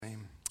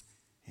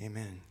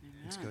Amen.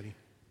 Thanks, Cody.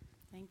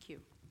 Thank you.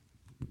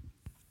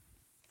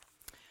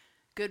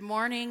 Good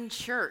morning,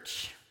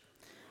 church.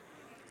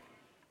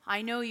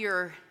 I know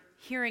you're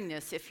hearing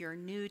this if you're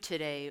new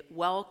today.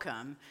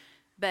 Welcome.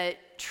 But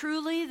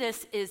truly,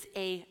 this is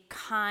a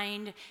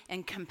kind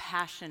and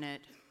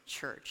compassionate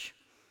church.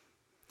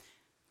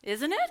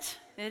 Isn't it?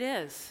 It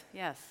is,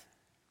 yes.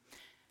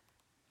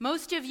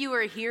 Most of you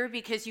are here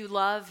because you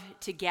love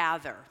to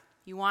gather.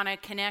 You want to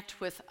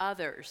connect with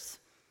others,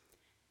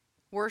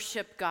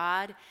 worship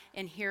God,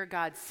 and hear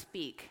God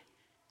speak.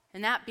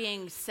 And that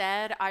being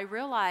said, I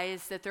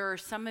realize that there are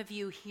some of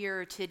you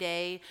here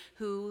today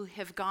who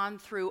have gone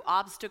through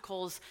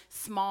obstacles,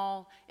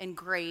 small and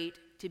great,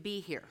 to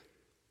be here.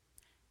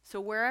 So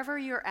wherever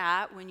you're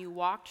at when you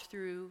walked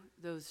through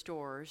those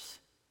doors,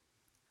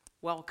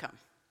 welcome.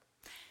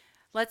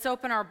 Let's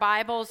open our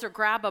Bibles or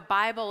grab a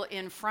Bible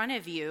in front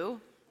of you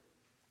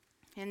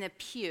in the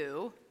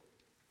pew.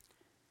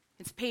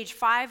 It's page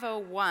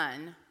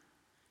 501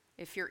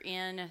 if you're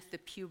in the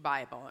Pew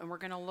Bible, and we're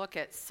going to look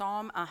at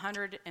Psalm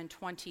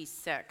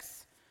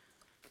 126.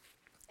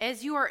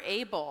 As you are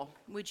able,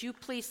 would you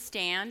please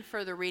stand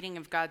for the reading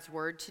of God's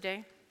Word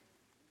today?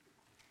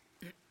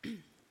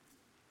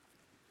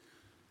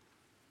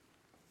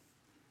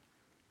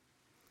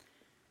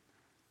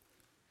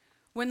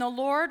 When the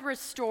Lord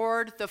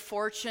restored the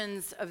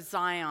fortunes of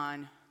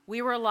Zion,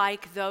 we were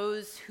like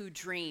those who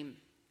dream.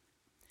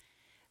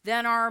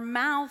 Then our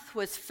mouth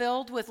was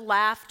filled with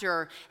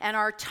laughter, and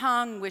our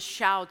tongue with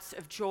shouts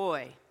of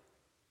joy.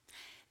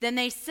 Then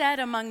they said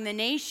among the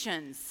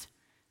nations,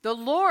 "The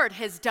Lord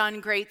has done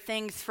great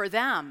things for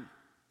them.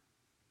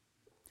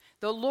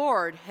 The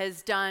Lord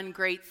has done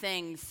great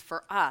things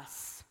for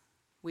us.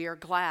 We are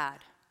glad.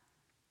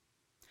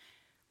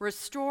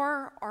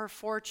 Restore our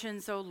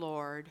fortunes, O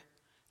Lord,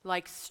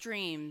 like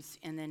streams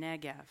in the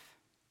Negev.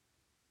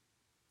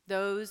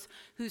 Those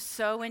who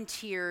sow in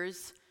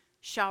tears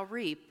shall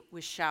reap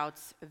with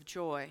shouts of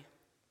joy.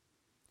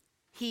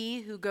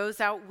 He who goes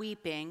out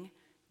weeping,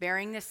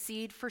 bearing the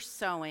seed for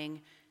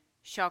sowing,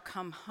 shall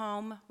come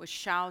home with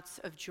shouts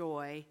of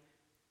joy,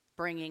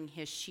 bringing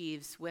his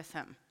sheaves with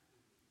him."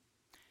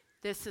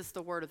 This is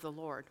the word of the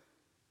Lord.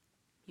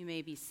 You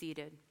may be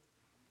seated.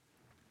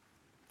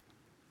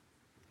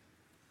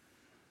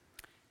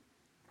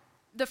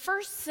 The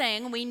first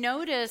thing we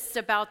notice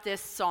about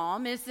this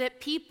psalm is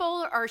that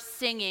people are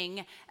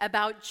singing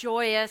about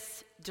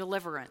joyous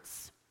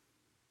deliverance.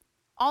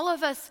 All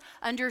of us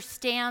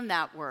understand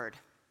that word,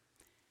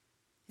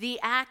 the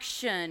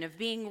action of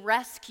being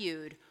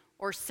rescued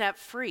or set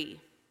free.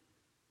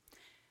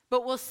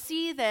 But we'll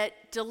see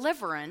that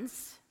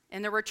deliverance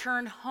and the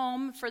return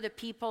home for the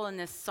people in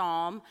this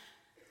psalm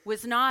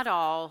was not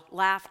all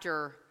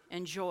laughter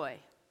and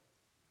joy.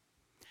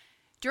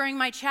 During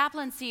my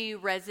chaplaincy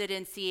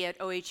residency at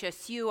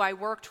OHSU, I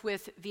worked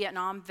with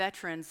Vietnam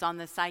veterans on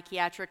the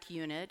psychiatric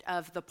unit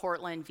of the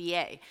Portland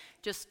VA,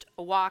 just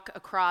a walk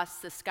across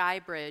the Sky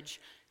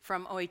Bridge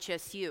from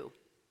OHSU.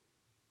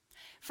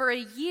 For a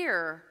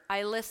year,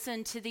 I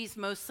listened to these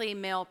mostly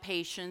male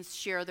patients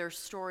share their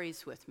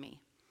stories with me.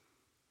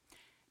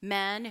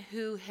 Men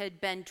who had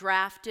been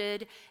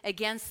drafted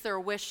against their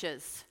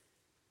wishes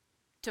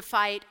to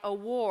fight a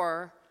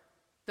war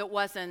that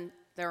wasn't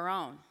their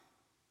own.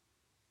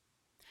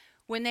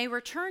 When they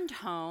returned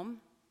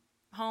home,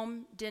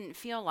 home didn't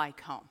feel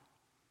like home.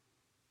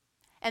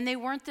 And they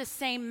weren't the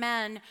same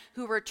men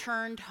who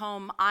returned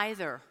home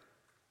either.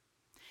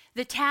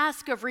 The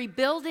task of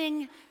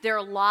rebuilding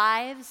their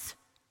lives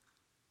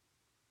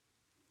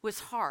was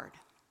hard.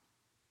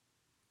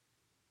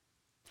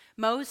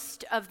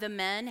 Most of the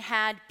men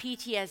had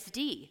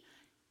PTSD,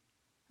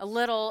 a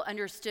little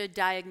understood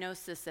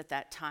diagnosis at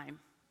that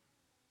time.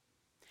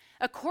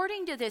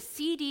 According to the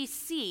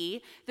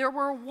CDC, there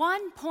were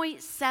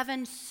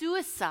 1.7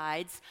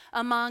 suicides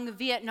among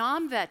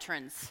Vietnam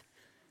veterans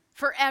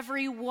for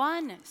every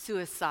one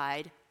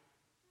suicide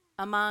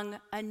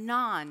among a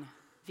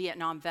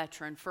non-Vietnam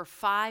veteran for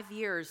 5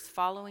 years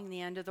following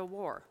the end of the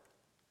war.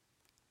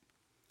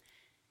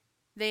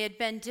 They had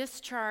been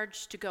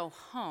discharged to go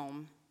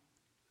home,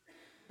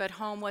 but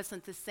home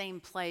wasn't the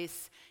same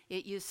place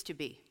it used to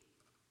be.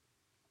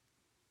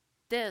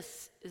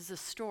 This is the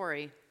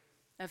story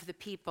of the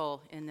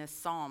people in this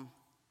psalm.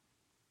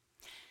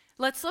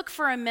 Let's look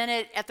for a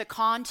minute at the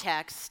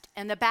context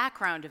and the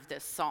background of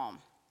this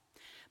psalm.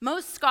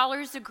 Most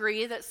scholars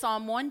agree that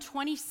Psalm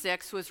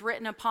 126 was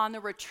written upon the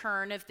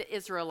return of the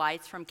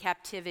Israelites from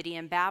captivity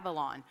in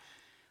Babylon,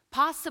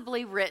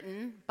 possibly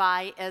written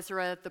by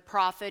Ezra the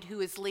prophet, who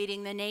was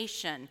leading the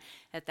nation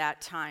at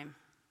that time.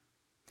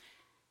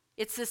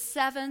 It's the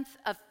 7th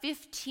of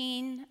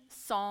 15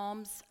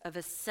 psalms of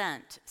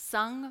ascent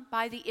sung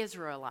by the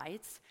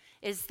Israelites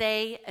as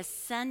they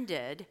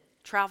ascended,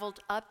 traveled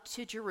up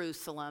to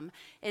Jerusalem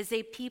as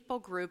a people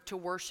group to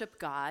worship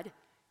God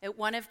at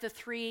one of the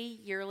 3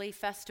 yearly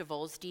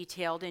festivals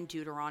detailed in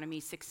Deuteronomy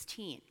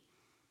 16.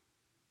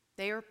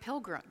 They are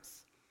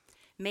pilgrims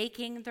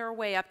making their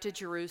way up to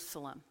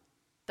Jerusalem,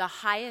 the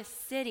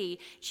highest city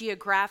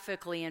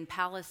geographically in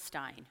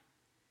Palestine.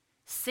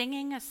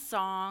 singing a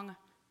song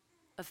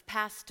of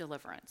past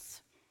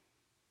deliverance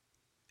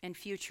and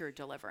future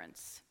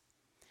deliverance,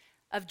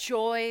 of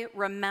joy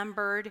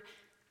remembered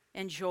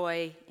and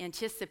joy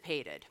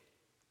anticipated.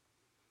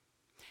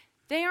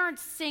 They aren't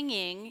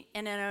singing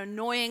in an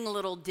annoying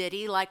little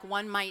ditty like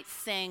one might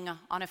sing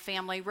on a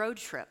family road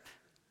trip.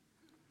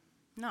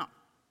 No.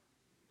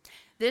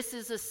 This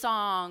is a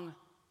song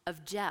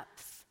of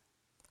depth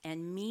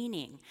and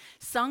meaning,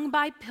 sung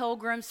by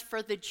pilgrims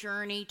for the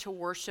journey to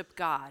worship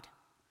God,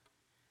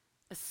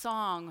 a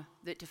song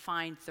that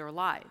defines their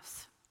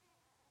lives,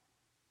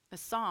 a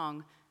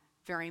song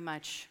very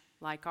much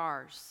like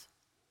ours.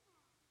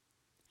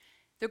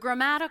 The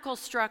grammatical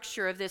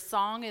structure of this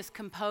song is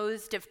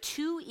composed of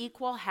two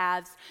equal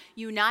halves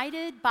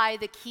united by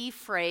the key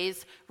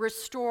phrase,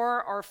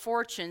 restore our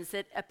fortunes,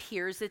 that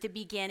appears at the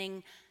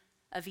beginning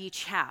of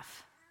each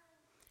half.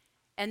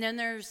 And then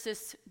there's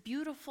this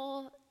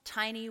beautiful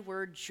tiny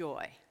word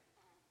joy,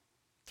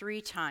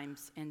 3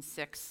 times in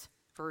 6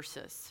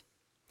 verses.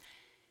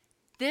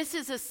 This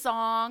is a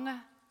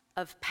song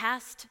of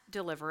past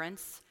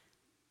deliverance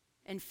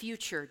and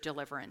future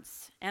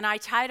deliverance. And I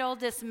titled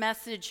this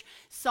message,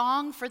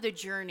 Song for the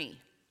Journey,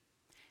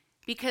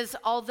 because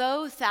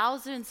although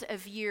thousands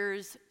of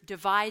years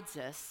divides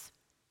us,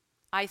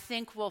 I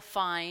think we'll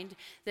find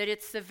that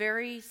it's the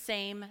very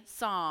same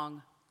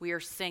song we are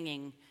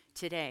singing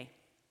today.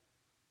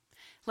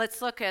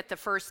 Let's look at the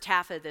first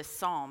half of this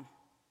psalm.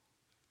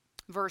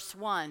 Verse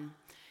 1.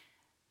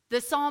 The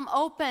psalm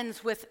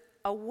opens with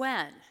a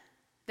when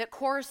that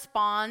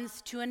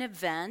corresponds to an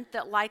event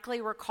that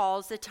likely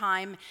recalls the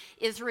time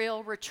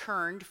Israel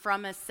returned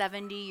from a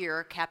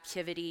 70-year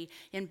captivity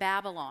in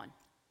Babylon.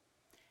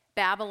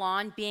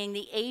 Babylon being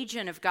the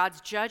agent of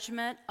God's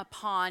judgment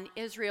upon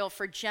Israel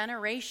for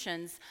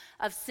generations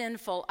of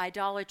sinful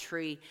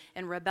idolatry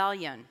and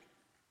rebellion.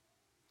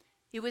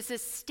 It was a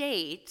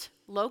state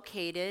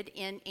located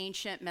in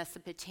ancient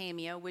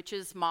Mesopotamia, which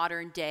is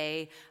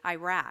modern-day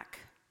Iraq.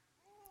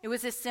 It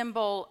was a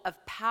symbol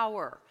of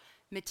power,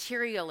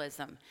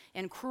 materialism,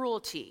 and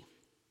cruelty.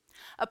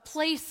 A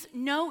place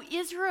no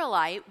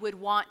Israelite would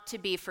want to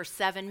be for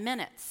 7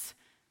 minutes,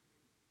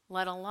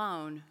 let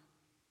alone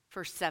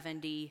for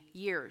 70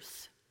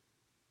 years.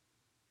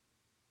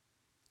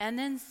 And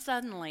then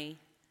suddenly,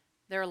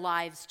 their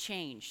lives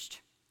changed.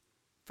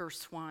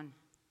 Verse 1.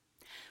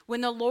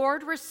 When the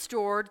Lord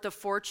restored the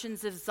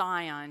fortunes of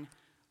Zion,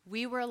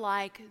 we were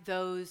like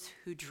those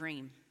who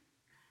dream.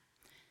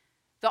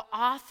 The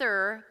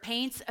author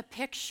paints a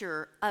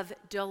picture of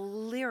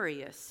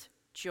delirious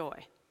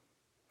joy.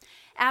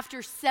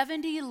 After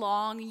 70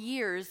 long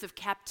years of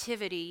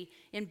captivity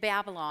in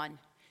Babylon,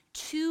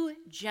 2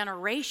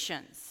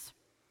 generations,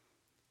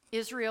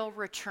 Israel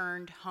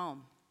returned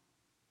home.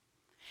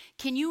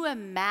 Can you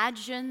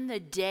imagine the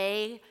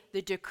day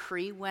the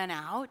decree went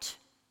out?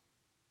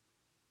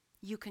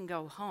 You can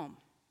go home.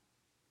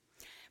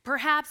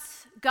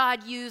 Perhaps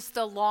God used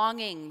the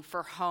longing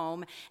for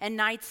home and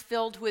nights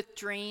filled with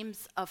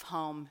dreams of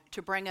home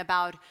to bring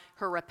about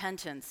her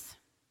repentance.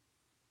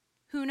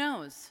 Who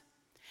knows?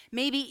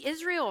 Maybe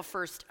Israel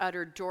first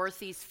uttered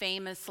Dorothy's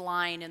famous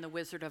line in The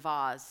Wizard of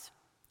Oz,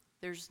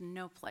 "There's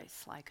no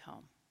place like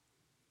home."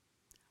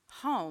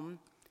 Home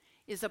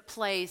is a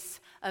place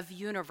of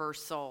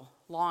universal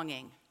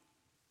longing.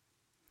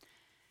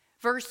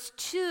 Verse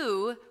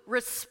 2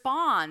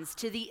 responds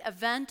to the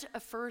event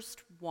of verse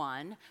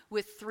 1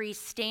 with 3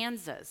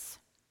 stanzas.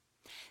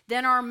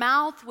 Then our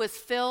mouth was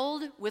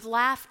filled with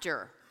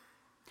laughter,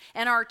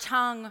 and our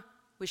tongue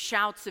with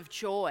shouts of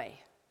joy.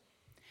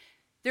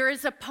 There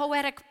is a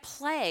poetic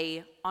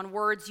play on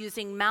words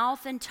using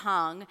mouth and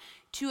tongue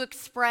to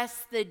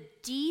express the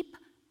deep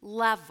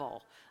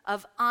level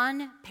of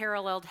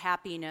unparalleled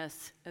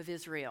happiness of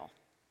Israel.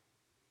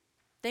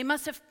 They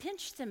must have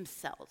pinched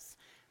themselves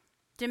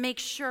to make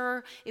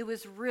sure it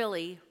was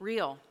really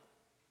real.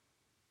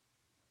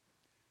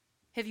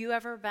 Have you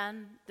ever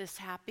been this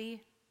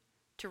happy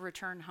to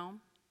return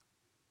home?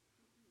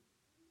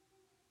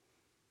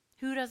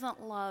 Who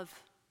doesn't love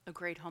a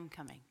great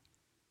homecoming?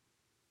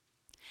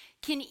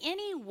 Can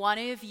any one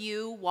of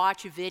you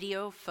watch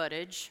video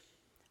footage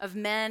of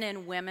men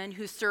and women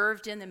who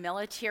served in the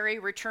military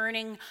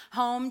returning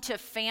home to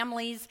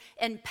families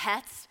and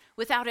pets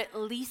without at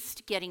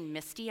least getting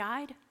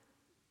misty-eyed?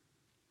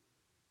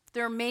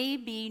 There may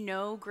be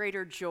no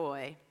greater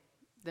joy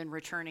than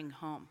returning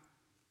home.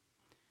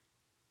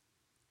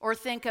 Or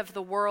think of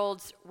the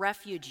world's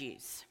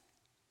refugees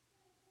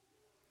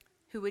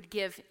who would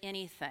give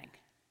anything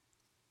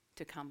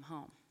to come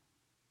home.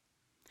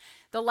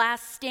 The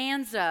last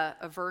stanza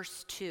of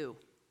verse 2,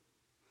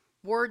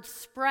 word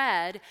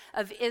spread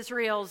of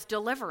Israel's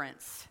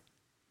deliverance.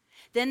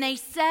 Then they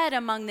said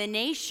among the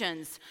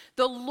nations,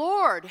 "The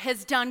Lord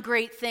has done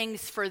great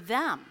things for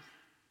them."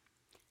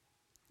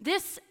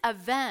 This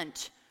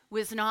event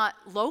was not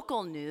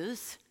local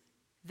news.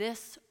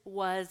 This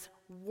was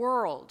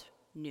world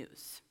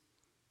news.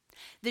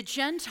 The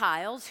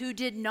Gentiles who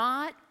did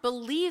not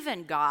believe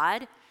in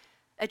God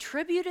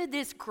attributed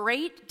this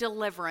great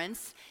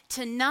deliverance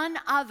to none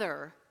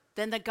other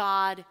than the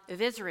God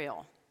of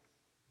Israel.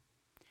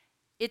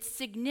 Its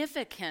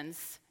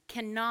significance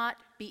cannot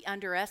be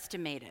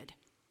underestimated.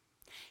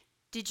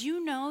 Did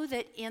you know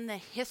that in the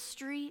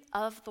history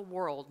of the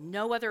world,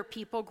 no other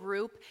people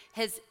group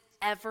has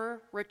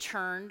ever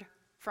returned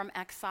from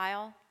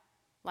exile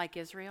like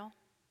Israel?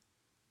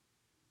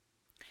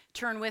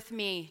 Turn with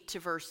me to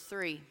verse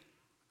 3.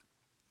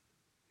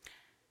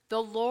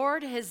 The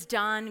Lord has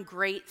done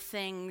great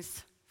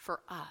things for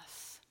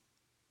us.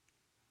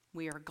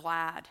 We are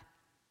glad.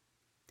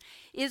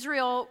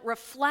 Israel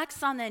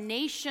reflects on the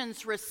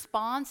nation's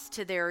response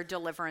to their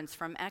deliverance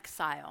from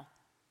exile.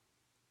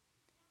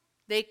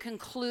 They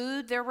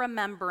conclude their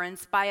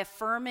remembrance by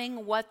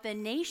affirming what the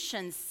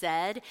nation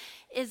said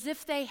as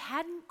if they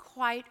hadn't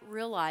quite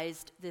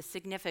realized the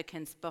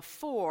significance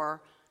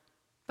before,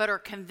 but are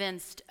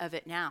convinced of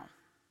it now.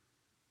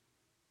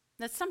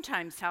 That's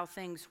sometimes how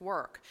things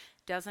work,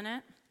 doesn't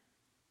it?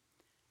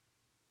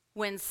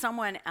 When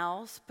someone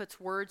else puts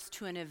words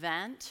to an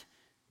event,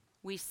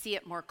 we see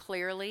it more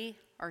clearly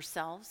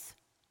ourselves.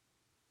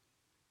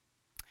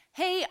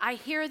 Hey, I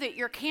hear that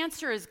your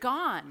cancer is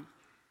gone.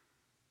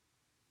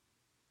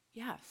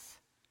 Yes,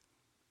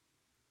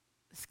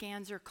 the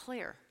scans are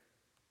clear.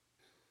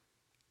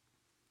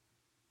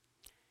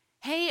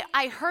 Hey,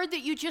 I heard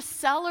that you just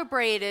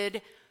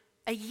celebrated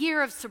a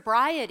year of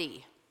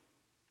sobriety.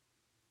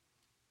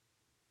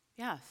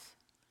 Yes,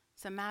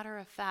 as a matter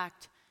of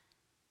fact,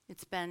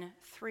 it's been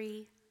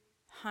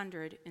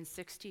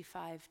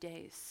 365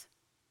 days.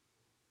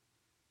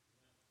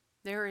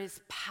 There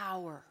is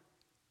power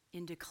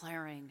in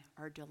declaring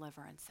our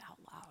deliverance out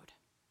loud.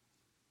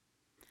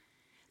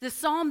 The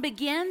psalm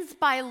begins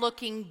by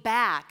looking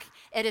back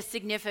at a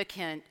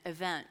significant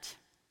event,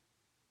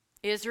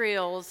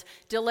 Israel's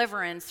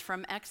deliverance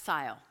from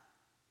exile.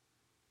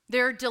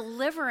 Their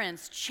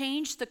deliverance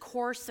changed the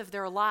course of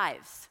their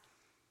lives.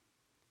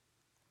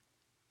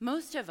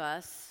 Most of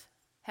us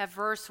have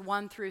verse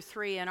 1 through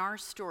 3 in our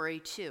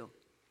story too.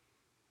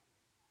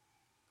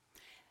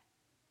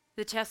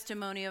 The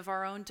testimony of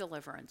our own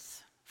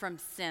deliverance from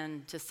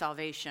sin to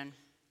salvation.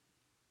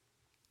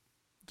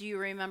 Do you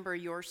remember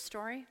your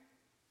story?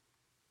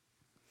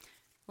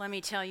 Let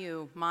me tell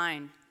you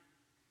mine.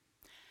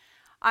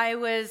 I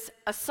was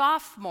a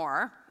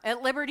sophomore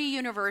at Liberty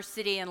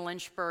University in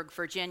Lynchburg,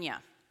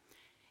 Virginia.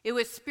 It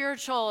was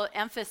Spiritual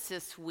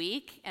Emphasis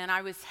Week, and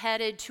I was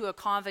headed to a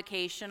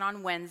convocation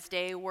on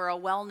Wednesday where a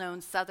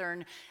well-known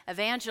Southern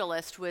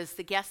evangelist was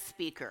the guest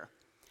speaker.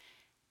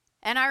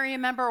 And I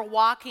remember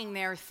walking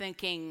there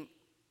thinking,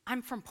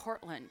 I'm from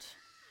Portland.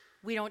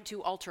 We don't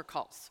do altar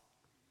calls.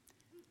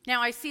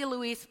 Now, I see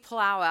Luis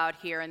Palau out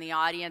here in the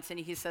audience, and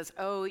he says,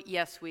 oh,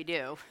 yes, we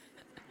do.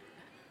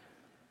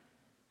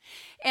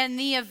 And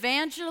the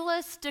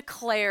evangelist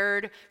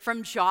declared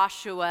from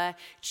Joshua,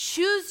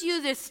 choose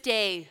you this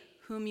day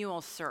whom you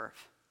will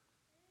serve.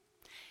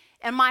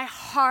 And my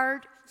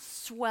heart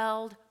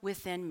swelled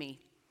within me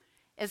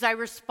as I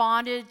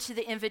responded to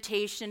the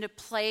invitation to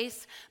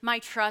place my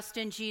trust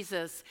in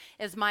Jesus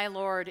as my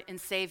Lord and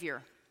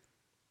Savior.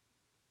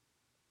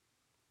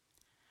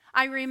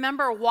 I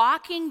remember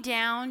walking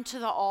down to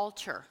the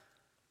altar,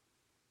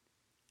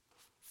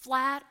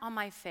 flat on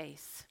my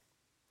face,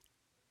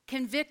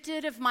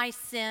 convicted of my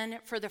sin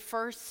for the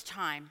first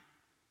time.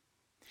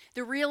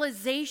 The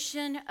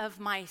realization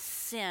of my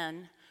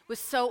sin was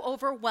so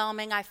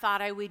overwhelming, I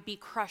thought I would be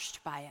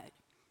crushed by it.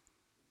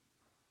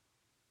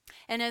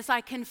 And as I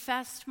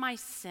confessed my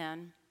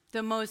sin,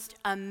 the most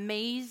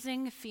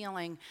amazing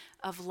feeling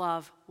of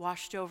love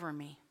washed over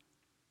me.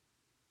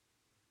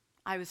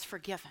 I was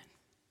forgiven.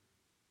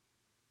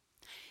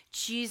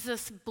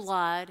 Jesus'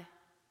 blood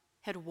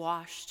had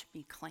washed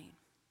me clean.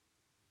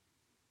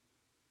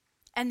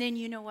 And then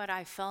you know what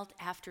I felt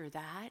after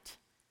that?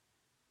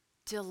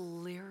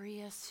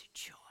 Delirious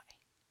joy.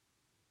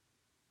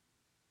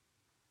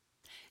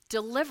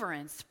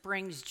 Deliverance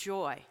brings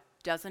joy,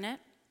 doesn't it?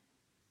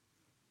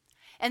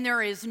 And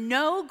there is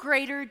no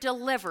greater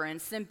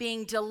deliverance than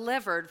being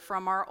delivered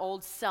from our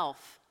old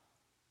self.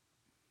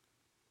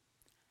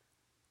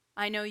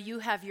 I know you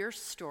have your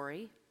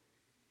story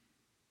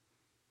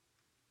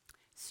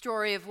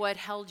of what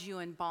held you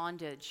in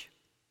bondage.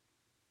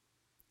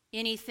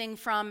 Anything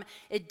from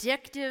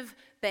addictive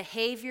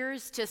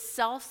behaviors to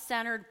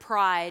self-centered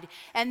pride,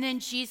 and then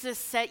Jesus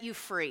set you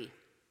free.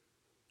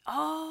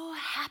 Oh,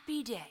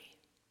 happy day.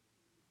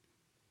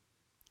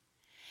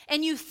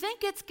 And you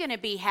think it's going to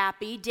be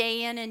happy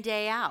day in and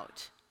day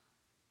out,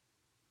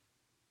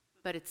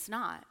 but it's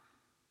not.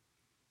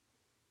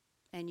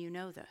 And you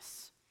know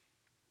this.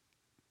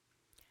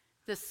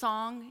 The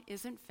song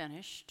isn't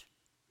finished,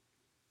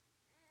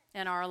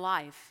 and our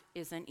life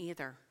isn't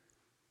either.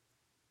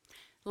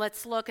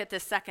 Let's look at the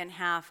second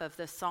half of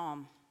the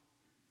psalm.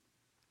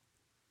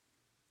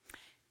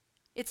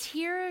 It's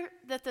here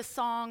that the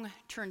song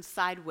turns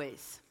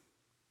sideways,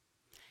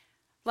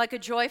 like a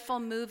joyful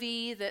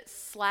movie that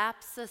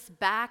slaps us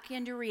back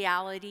into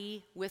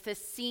reality with a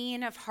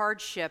scene of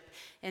hardship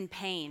and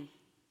pain.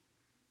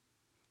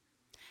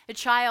 A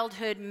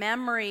childhood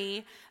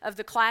memory of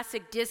the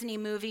classic Disney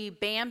movie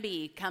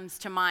Bambi comes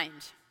to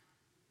mind.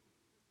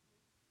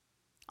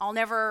 I'll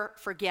never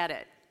forget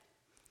it.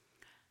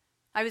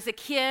 I was a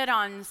kid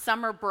on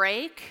summer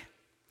break,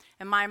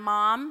 and my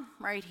mom,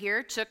 right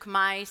here, took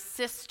my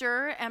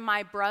sister and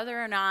my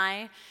brother and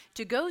I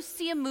to go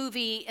see a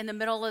movie in the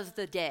middle of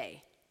the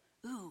day.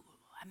 Ooh,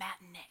 a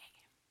matinee.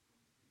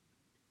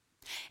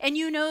 And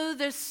you know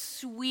the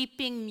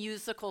sweeping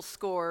musical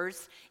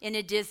scores in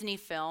a Disney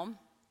film.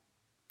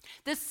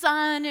 The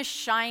sun is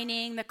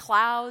shining, the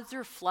clouds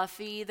are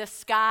fluffy, the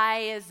sky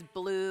is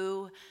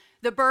blue,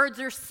 the birds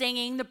are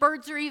singing, the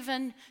birds are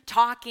even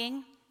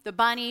talking, the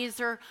bunnies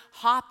are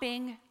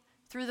hopping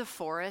through the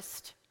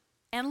forest.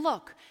 And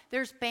look,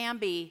 there's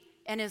Bambi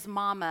and his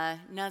mama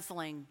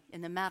nuzzling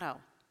in the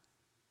meadow.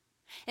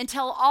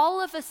 Until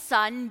all of a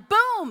sudden,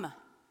 boom,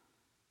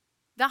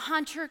 the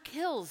hunter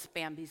kills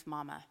Bambi's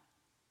mama.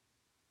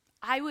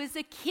 I was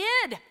a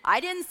kid. I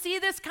didn't see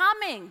this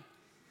coming.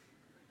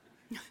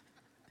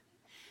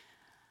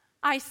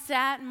 I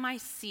sat in my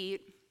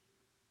seat,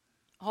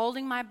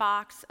 holding my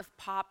box of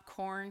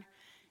popcorn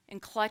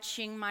and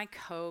clutching my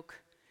Coke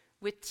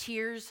with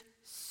tears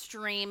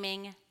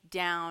streaming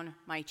down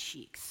my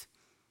cheeks.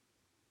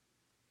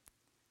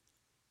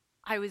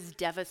 I was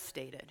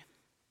devastated.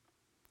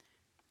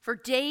 For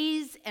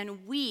days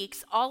and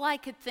weeks, all I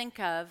could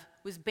think of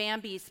was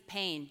Bambi's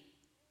pain.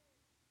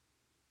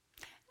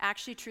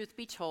 Actually, truth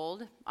be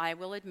told, I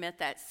will admit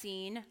that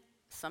scene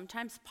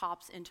sometimes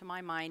pops into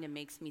my mind and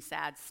makes me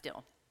sad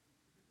still.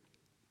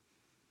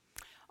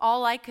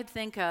 All I could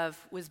think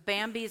of was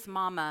Bambi's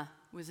mama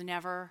was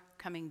never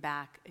coming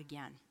back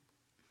again.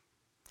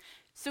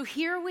 So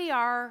here we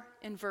are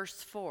in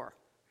verse 4.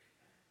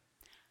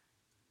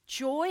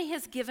 Joy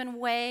has given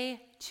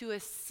way to a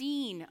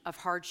scene of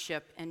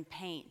hardship and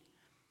pain.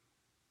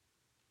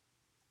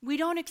 We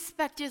don't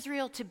expect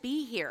Israel to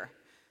be here.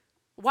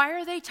 Why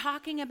are they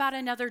talking about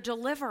another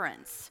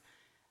deliverance,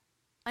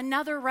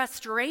 another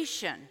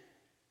restoration?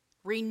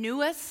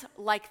 Renew us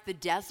like the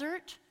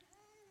desert?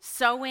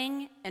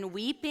 Sowing and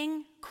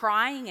weeping,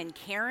 crying and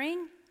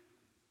caring?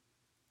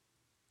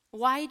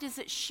 Why does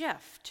it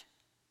shift?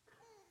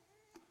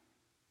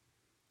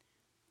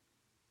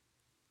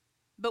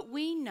 But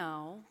we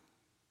know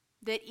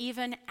that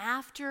even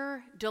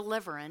after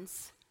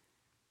deliverance,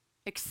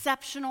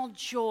 exceptional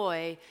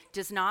joy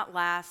does not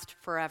last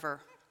forever.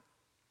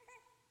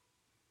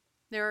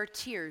 There are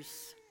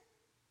tears.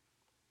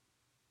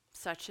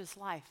 Such is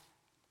life.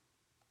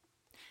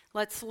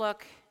 Let's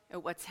look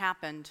at what's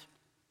happened.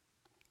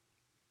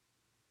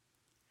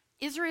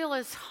 Israel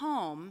is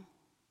home,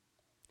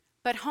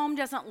 but home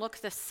doesn't look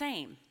the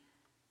same.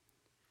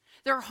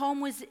 Their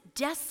home was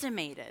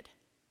decimated.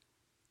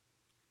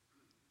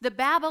 The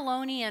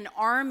Babylonian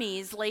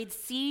armies laid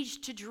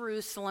siege to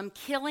Jerusalem,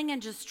 killing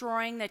and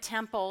destroying the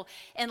temple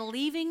and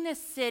leaving the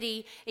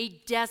city a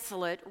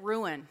desolate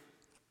ruin.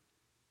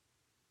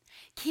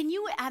 Can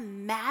you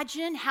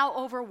imagine how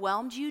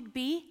overwhelmed you'd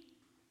be?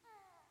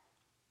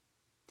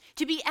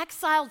 To be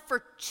exiled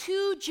for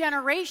 2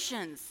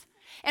 generations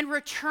and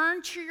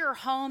return to your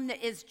home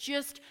that is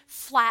just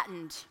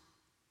flattened,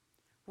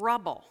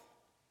 rubble.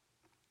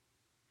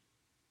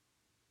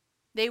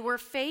 They were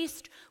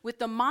faced with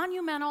the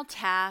monumental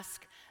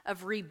task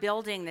of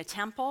rebuilding the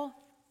temple,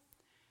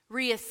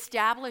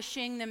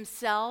 reestablishing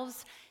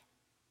themselves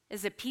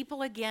as a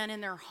people again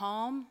in their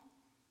home,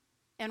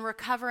 and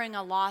recovering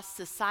a lost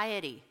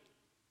society.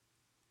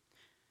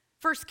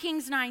 1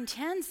 Kings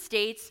 9:10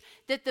 states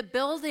that the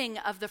building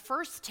of the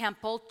first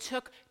temple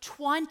took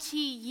 20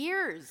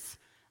 years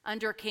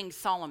under King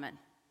Solomon.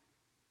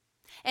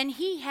 And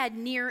he had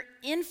near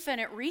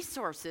infinite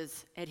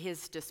resources at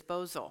his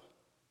disposal.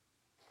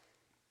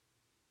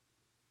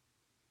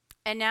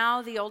 And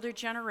now the older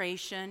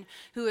generation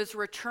who has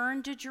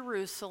returned to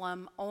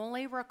Jerusalem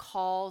only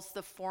recalls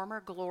the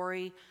former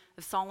glory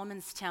of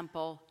Solomon's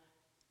temple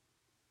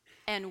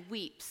and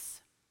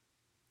weeps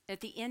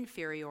at the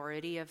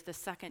inferiority of the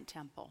second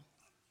temple.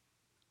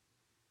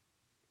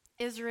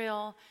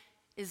 Israel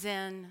is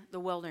in the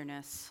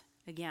wilderness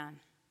again.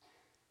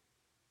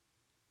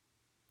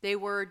 They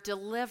were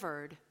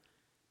delivered,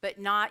 but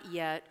not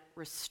yet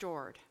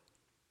restored.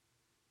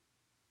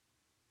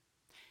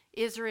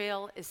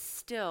 Israel is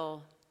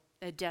still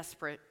a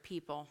desperate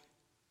people.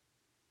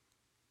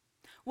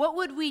 What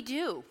would we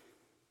do?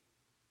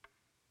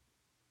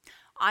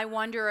 I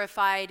wonder if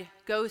I'd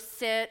go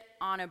sit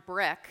on a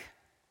brick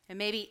and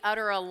maybe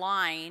utter a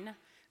line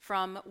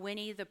from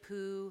Winnie the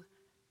Pooh,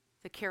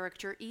 the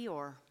character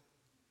Eeyore.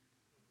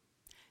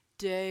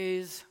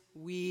 Days,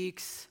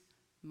 weeks,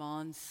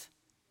 months,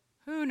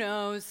 who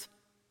knows?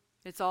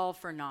 It's all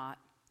for naught.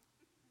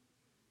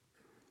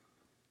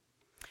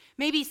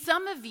 Maybe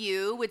some of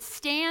you would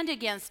stand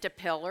against a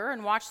pillar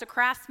and watch the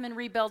craftsmen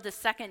rebuild the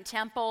second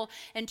temple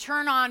and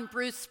turn on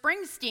Bruce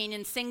Springsteen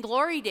and sing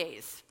Glory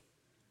Days.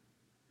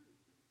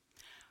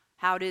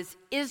 How does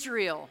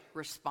Israel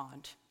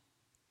respond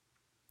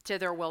to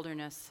their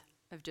wilderness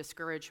of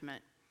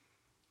discouragement?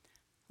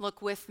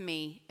 Look with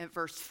me at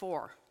verse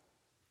 4.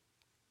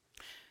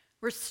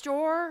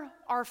 Restore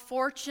our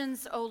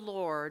fortunes, O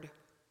Lord,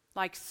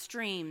 like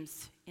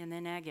streams in the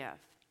Negev.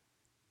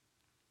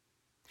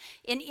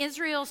 In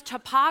Israel's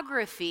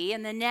topography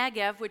in the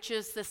Negev, which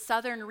is the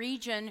southern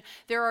region,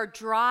 there are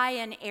dry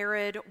and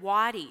arid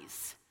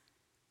wadis.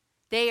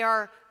 They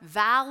are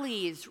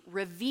valleys,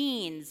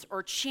 ravines,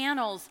 or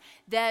channels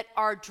that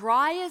are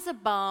dry as a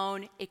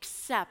bone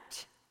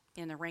except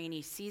in the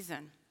rainy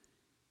season.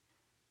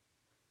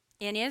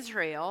 In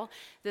Israel,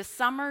 the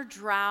summer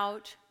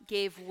drought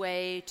gave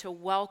way to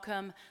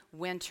welcome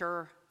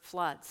winter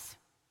floods.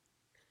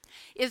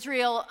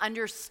 Israel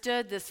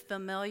understood this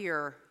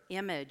familiar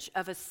image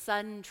of a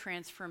sudden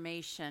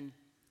transformation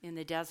in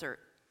the desert.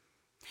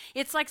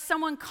 It's like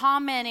someone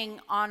commenting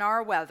on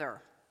our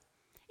weather.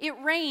 It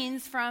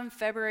rains from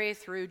February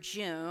through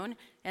June,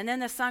 and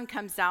then the sun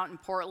comes out in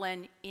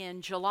Portland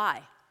in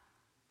July.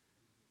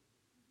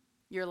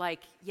 You're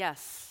like,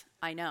 yes,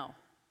 I know.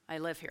 I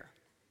live here.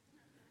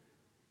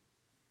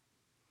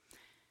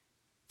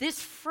 This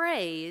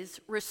phrase,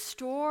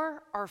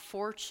 restore our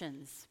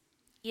fortunes,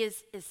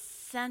 is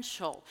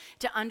essential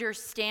to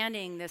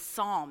understanding this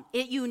psalm.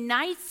 It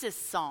unites this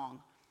song,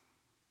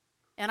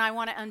 and I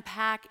want to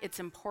unpack its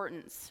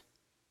importance.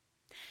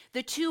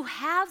 The two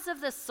halves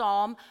of the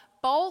psalm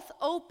both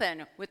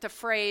open with the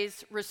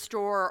phrase,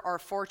 restore our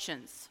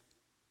fortunes.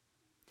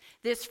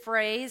 This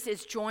phrase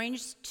is joined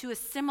to a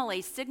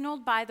simile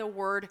signaled by the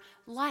word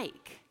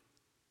like.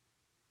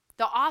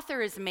 The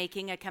author is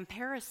making a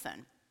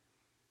comparison.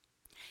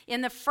 In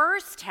the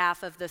first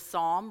half of the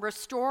psalm,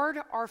 restored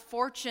our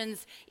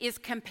fortunes is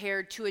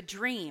compared to a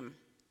dream.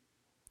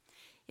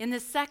 In the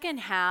second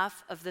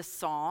half of the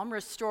psalm,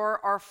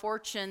 restore our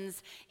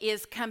fortunes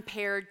is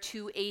compared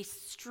to a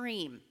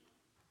stream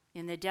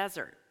in the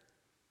desert.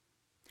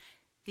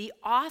 The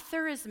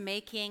author is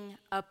making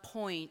a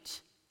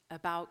point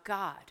about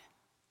God.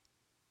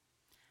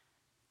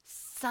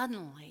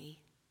 Suddenly,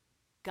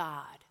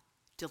 God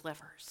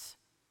delivers.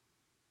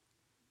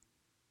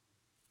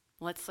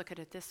 Let's look at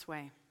it this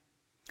way.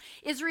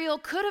 Israel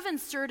could have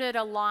inserted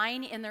a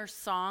line in their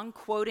song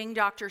quoting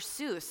Dr.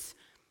 Seuss.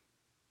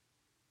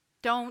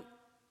 Don't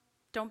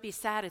be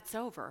sad it's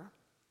over.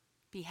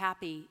 Be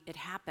happy it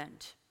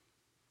happened.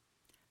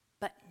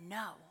 But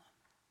no.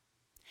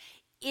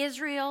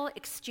 Israel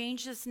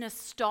exchanges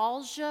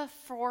nostalgia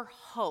for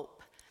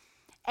hope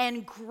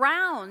and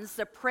grounds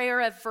the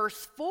prayer of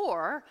verse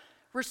 4,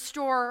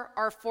 restore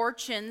our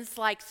fortunes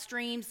like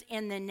streams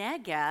in the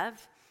Negev,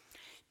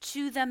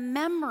 to the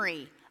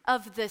memory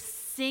of the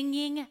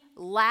singing,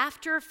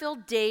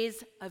 laughter-filled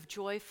days of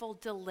joyful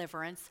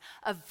deliverance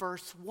of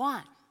verse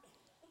 1.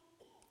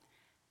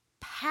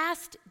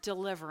 Past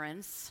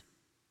deliverance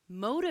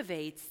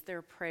motivates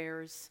their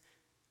prayers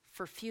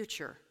for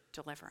future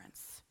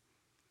deliverance.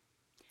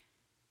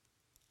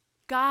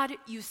 God,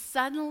 you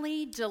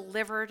suddenly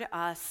delivered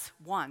us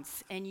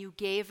once, and you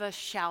gave us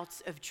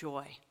shouts of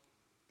joy.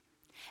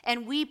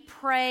 And we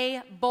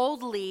pray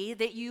boldly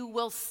that you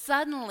will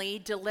suddenly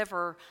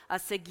deliver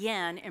us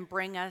again and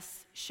bring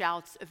us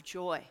shouts of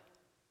joy.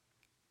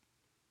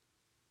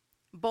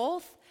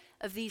 Both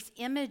of these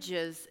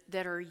images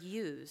that are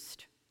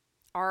used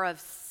are of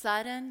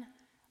sudden,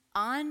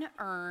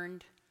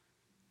 unearned,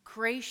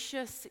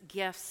 gracious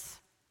gifts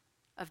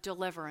of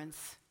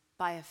deliverance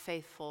by a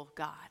faithful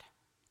God.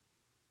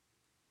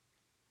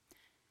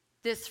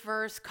 This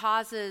verse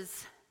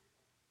causes,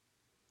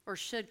 or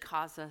should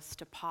cause us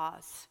to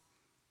pause.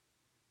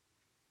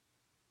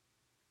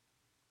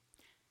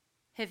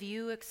 Have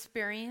you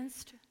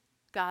experienced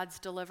God's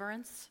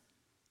deliverance?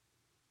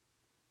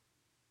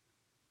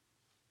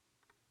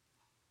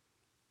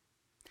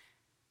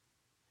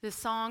 The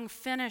song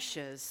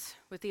finishes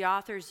with the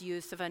author's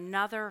use of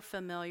another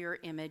familiar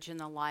image in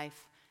the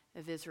life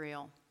of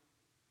Israel: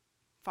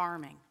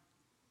 farming.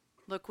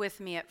 Look with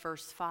me at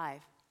verse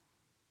 5.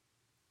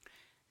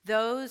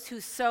 Those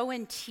who sow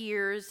in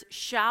tears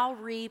shall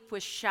reap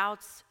with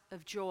shouts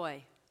of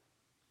joy.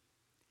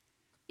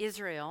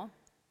 Israel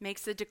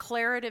makes a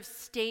declarative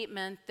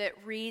statement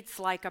that reads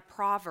like a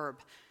proverb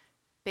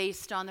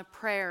based on the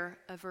prayer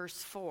of verse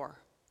 4.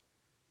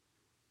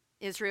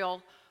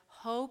 Israel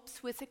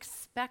hopes with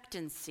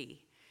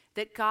expectancy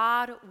that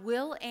God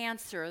will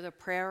answer the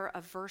prayer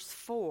of verse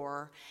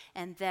 4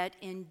 and that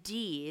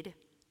indeed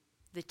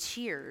the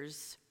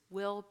tears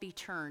will be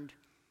turned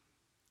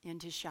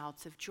into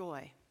shouts of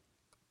joy.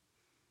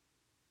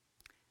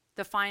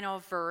 The final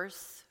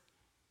verse,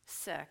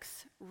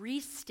 6,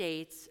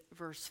 restates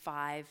verse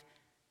 5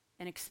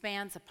 and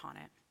expands upon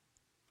it.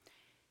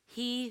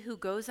 He who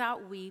goes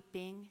out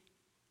weeping,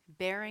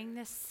 bearing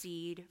the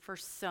seed for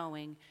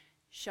sowing,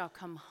 shall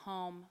come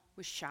home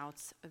with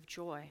shouts of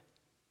joy,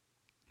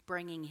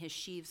 bringing his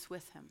sheaves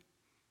with him.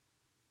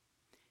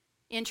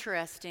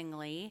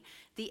 Interestingly,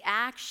 the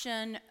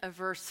action of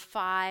verse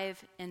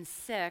 5 and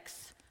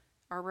 6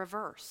 are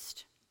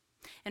reversed.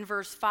 In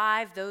verse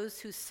 5, those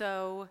who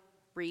sow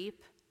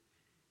reap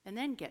and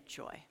then get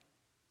joy.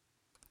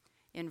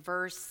 In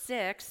verse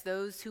 6,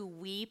 those who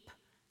weep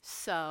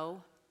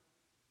sow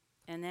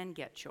and then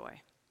get joy.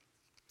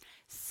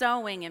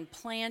 sowing and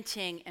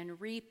planting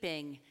and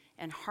reaping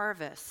and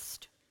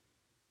harvest.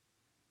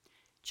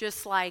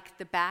 Just like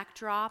the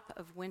backdrop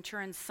of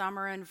winter and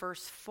summer in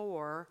verse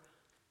 4,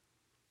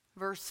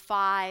 verse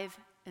 5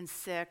 and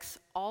 6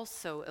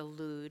 also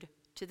allude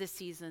to the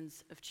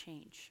seasons of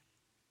change.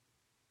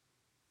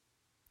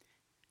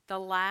 The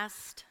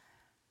last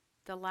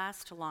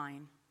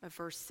line of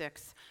verse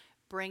 6,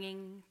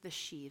 bringing the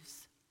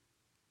sheaves,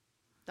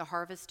 the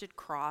harvested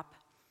crop,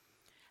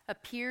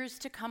 appears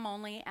to come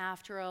only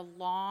after a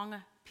long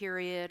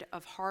period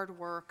of hard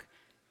work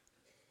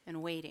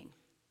and waiting.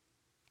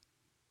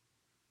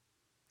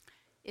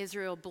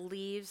 Israel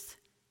believes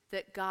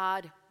that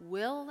God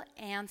will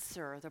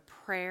answer the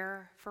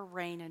prayer for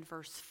rain in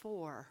verse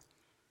 4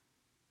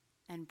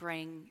 and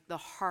bring the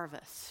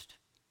harvest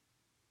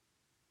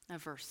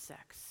of verse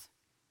 6.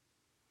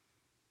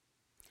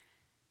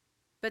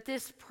 But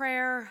this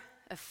prayer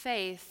of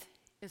faith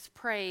is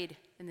prayed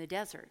in the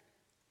desert.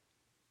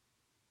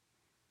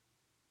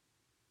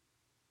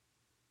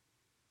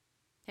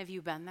 Have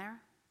you been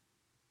there?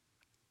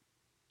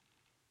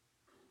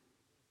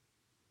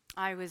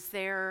 I was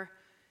there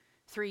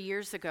 3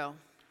 years ago.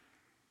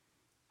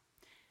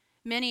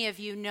 Many of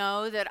you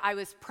know that I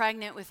was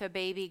pregnant with a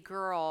baby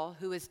girl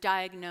who was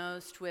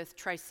diagnosed with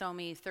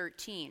trisomy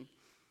 13,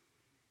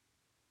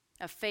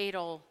 a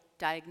fatal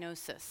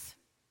diagnosis.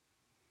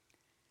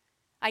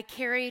 I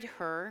carried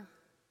her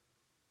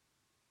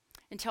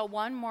until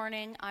one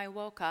morning I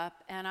woke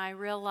up and I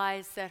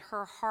realized that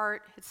her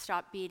heart had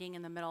stopped beating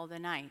in the middle of the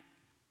night.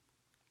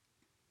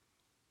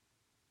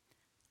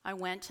 I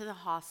went to the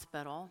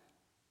hospital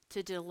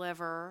to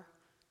deliver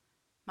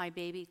my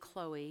baby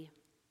Chloe,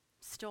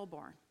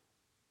 stillborn.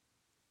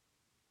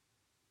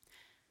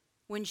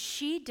 When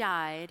she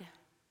died,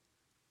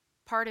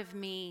 part of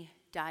me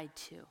died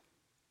too.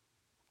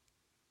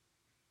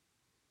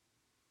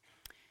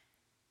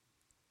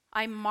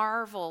 I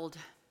marveled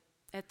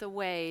at the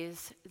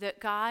ways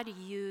that God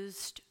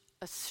used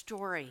a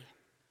story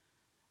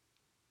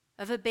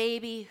of a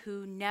baby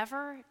who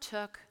never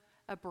took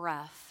a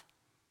breath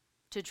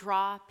to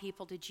draw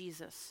people to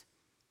Jesus.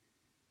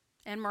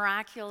 And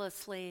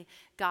miraculously,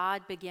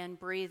 God began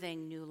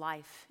breathing new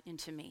life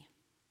into me.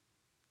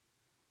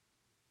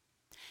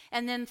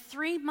 And then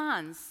 3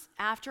 months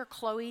after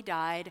Chloe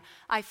died,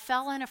 I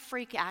fell in a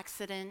freak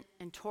accident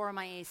and tore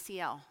my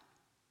ACL.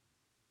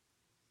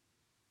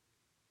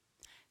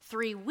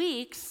 3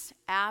 weeks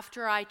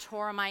after I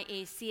tore my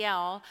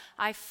ACL,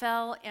 I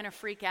fell in a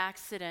freak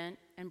accident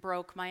and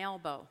broke my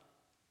elbow.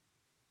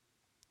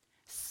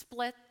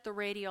 Split the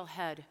radial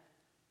head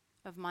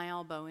of my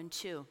elbow in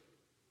two.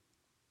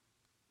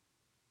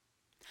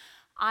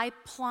 I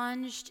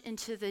plunged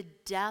into the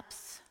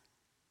depths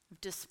of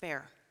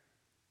despair.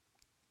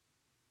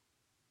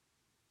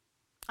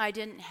 I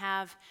didn't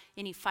have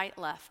any fight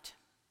left.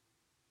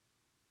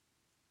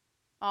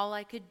 All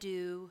I could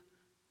do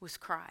was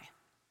cry.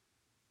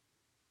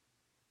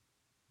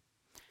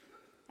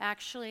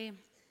 Actually,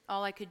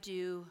 all I could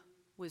do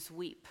was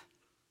weep.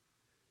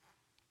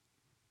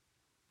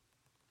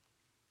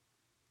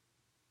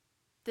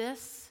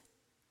 This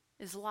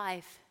is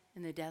life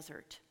in the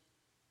desert.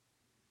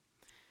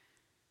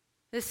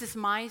 This is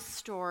my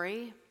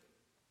story,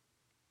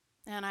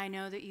 and I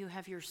know that you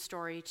have your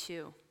story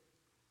too.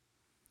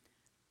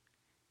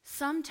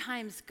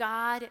 Sometimes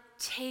God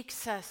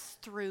takes us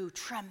through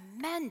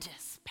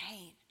tremendous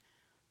pain.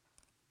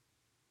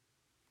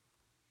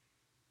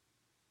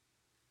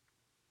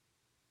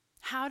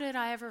 How did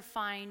I ever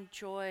find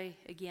joy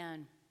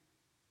again?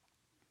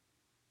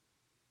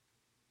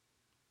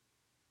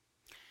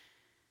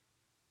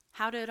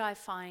 How did I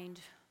find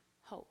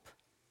hope?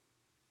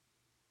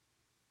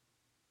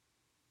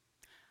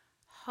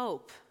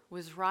 Hope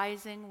was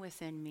rising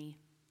within me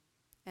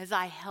as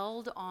I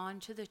held on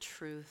to the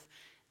truth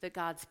that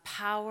God's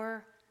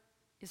power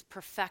is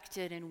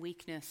perfected in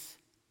weakness.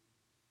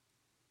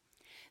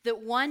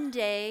 That one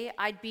day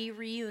I'd be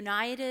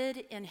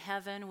reunited in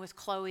heaven with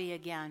Chloe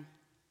again.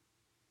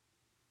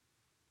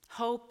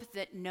 Hope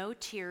that no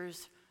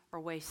tears are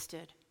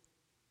wasted.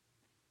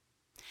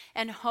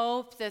 And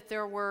hope that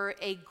there were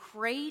a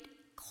great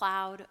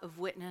cloud of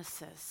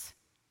witnesses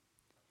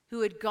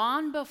who had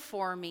gone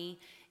before me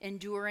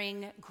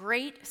enduring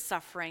great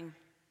suffering,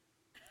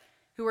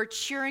 who were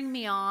cheering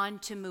me on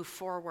to move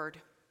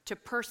forward, to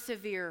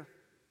persevere,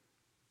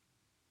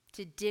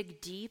 to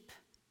dig deep,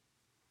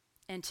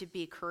 and to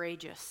be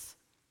courageous.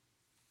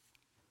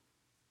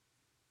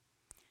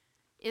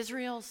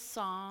 Israel's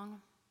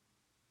song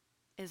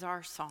is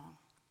our song.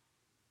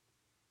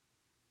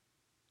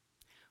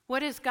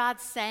 What is God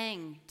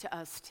saying to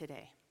us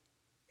today?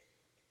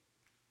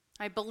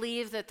 I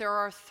believe that there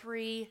are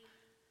 3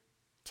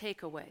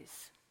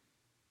 takeaways.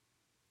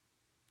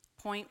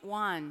 Point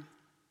 1,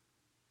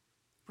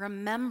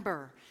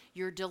 remember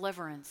your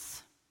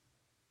deliverance,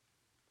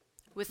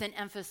 with an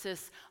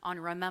emphasis on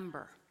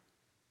remember.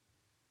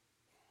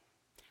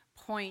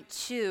 Point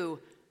 2,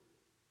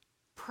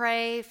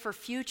 pray for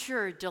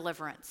future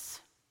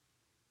deliverance,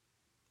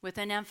 with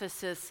an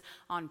emphasis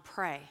on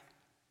pray.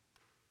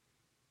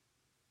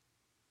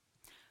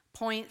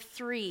 Point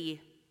 3,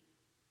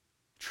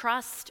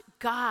 trust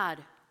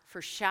God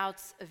for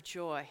shouts of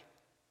joy,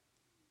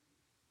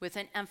 with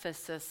an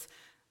emphasis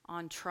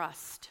on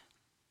trust.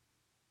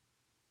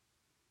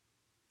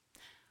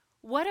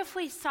 What if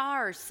we saw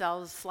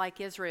ourselves like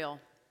Israel,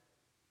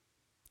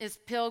 as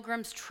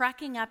pilgrims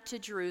trekking up to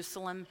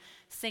Jerusalem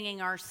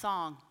singing our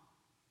song?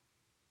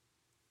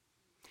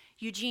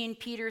 Eugene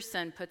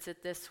Peterson puts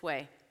it this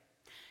way: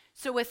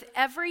 so with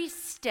every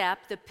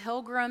step, the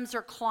pilgrims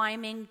are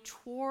climbing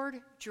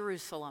toward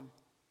Jerusalem,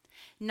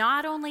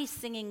 not only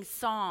singing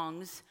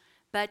songs,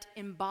 but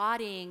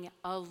embodying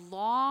a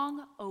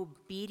long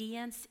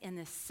obedience in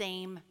the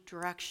same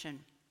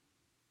direction.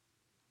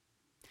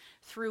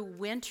 Through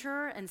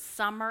winter and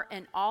summer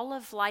and all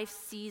of life's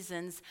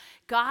seasons,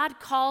 God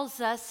calls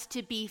us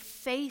to be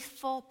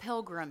faithful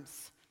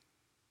pilgrims,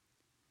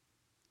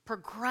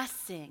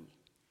 progressing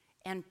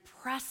and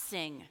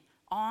pressing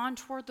on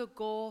toward the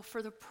goal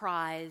for the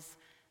prize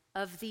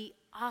of the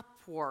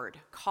upward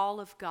call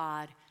of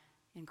God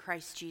in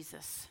Christ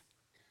Jesus.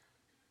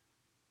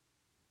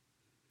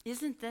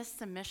 Isn't this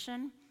the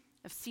mission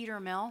of Cedar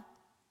Mill?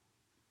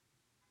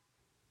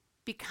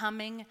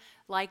 Becoming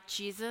like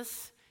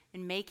Jesus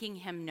and making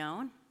him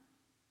known?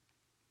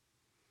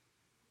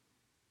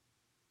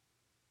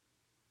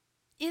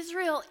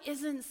 Israel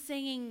isn't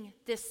singing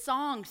this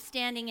song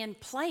standing in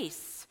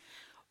place,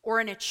 or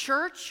in a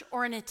church,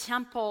 or in a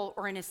temple,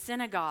 or in a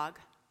synagogue.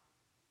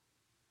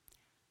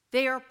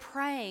 They are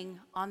praying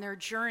on their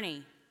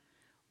journey,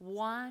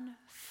 one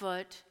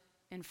foot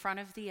in front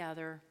of the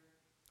other,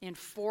 in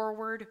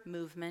forward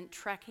movement,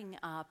 trekking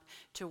up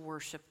to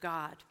worship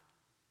God.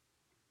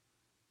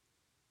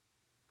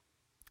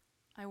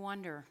 I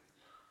wonder,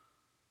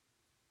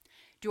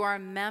 do our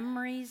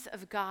memories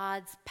of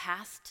God's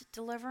past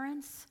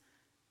deliverance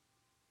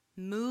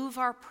move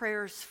our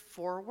prayers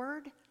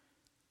forward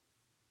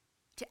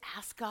to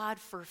ask God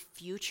for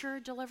future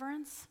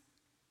deliverance?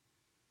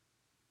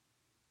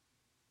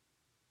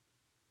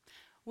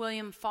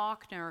 William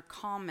Faulkner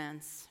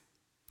comments,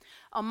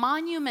 a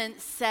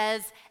monument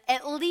says,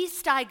 "At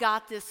least I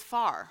got this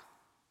far,"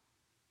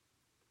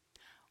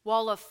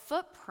 while a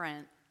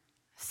footprint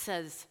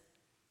says,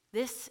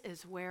 "This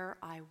is where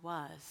I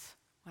was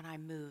when I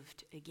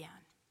moved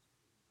again."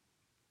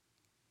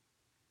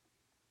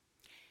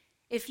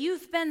 If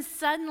you've been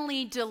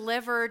suddenly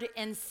delivered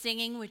and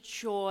singing with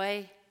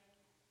joy,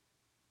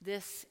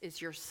 this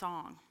is your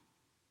song.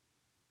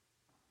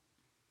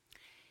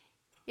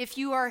 If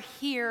you are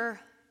here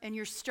and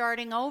you're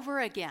starting over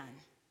again,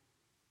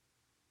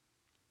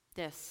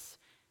 this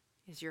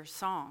is your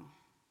song.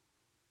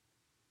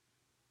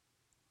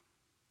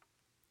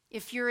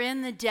 If you're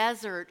in the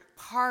desert,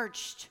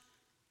 parched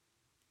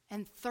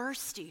and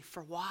thirsty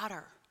for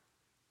water,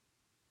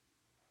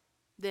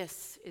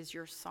 this is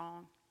your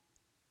song.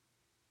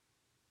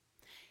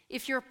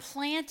 If you're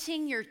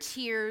planting your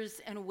tears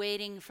and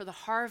waiting for the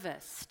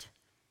harvest,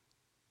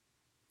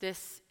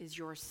 this is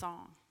your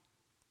song.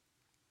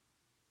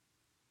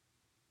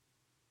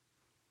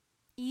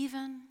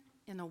 Even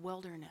in the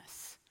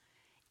wilderness,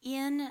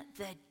 in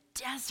the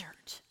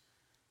desert,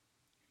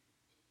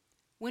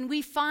 when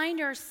we find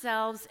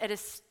ourselves at a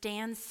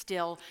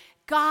standstill,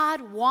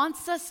 God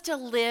wants us to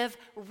live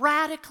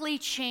radically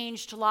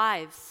changed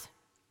lives.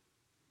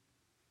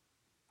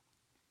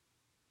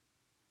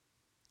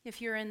 If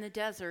you're in the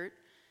desert,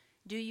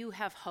 do you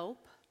have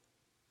hope?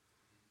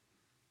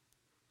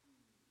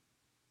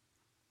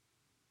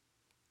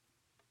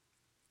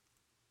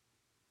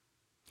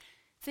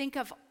 Think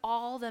of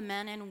all the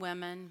men and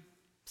women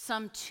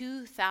some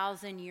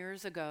 2,000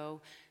 years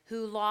ago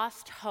who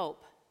lost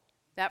hope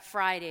that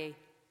Friday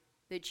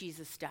that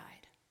Jesus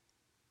died.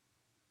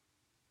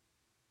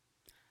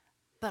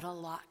 But a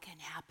lot can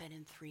happen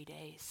in 3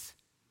 days.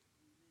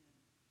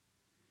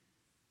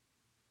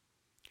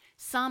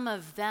 Some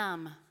of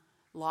them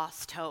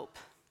lost hope.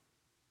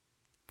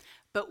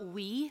 But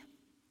we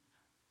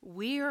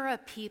are a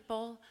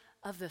people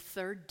of the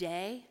third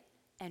day,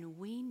 and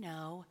we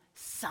know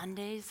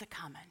Sunday's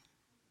a-coming.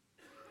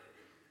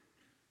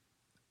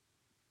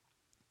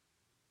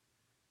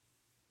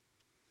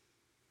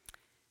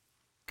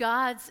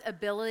 God's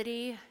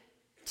ability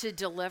to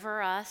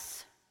deliver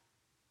us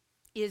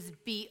is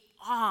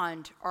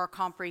beyond our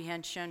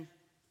comprehension.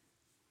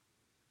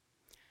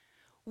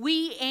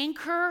 We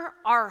anchor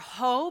our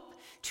hope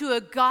to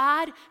a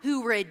God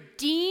who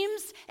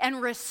redeems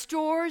and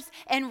restores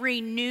and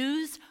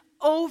renews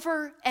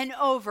over and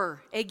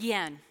over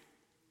again.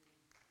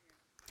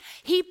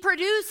 He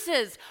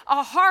produces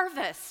a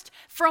harvest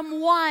from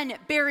one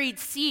buried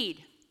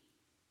seed.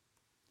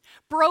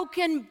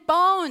 Broken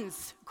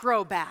bones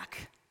grow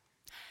back.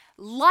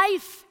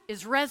 Life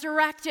is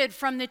resurrected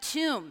from the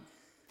tomb.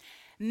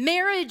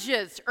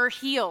 Marriages are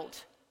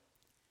healed.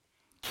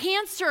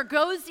 Cancer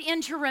goes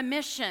into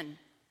remission.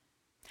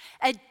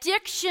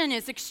 Addiction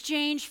is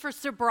exchanged for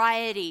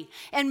sobriety,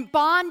 and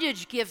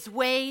bondage gives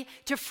way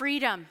to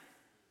freedom.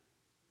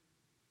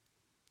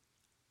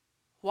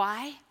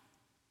 Why?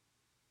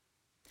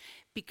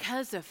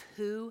 Because of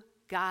who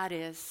God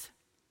is.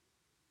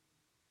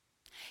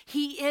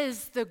 He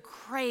is the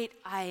great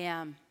I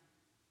am,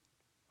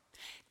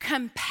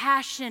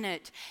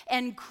 compassionate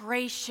and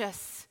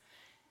gracious,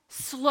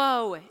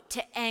 slow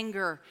to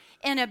anger,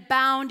 and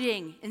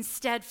abounding in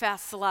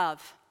steadfast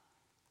love.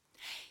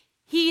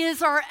 He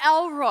is our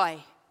Elroy,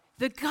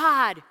 the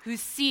God who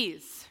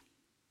sees.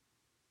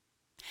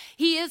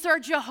 He is our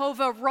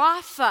Jehovah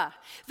Rapha,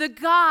 the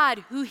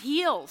God who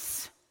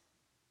heals.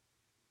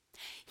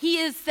 He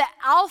is the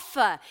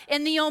Alpha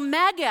and the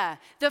Omega,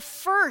 the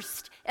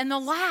first and the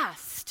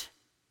last.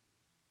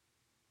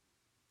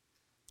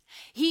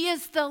 He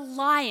is the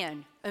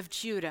Lion of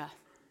Judah,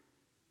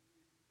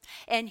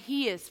 and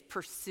he is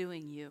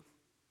pursuing you,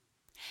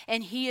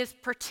 and he is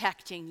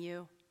protecting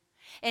you,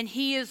 and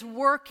he is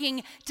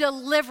working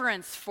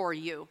deliverance for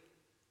you,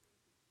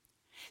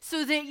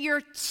 so that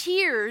your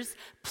tears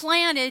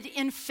planted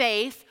in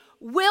faith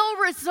will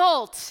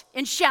result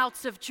in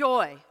shouts of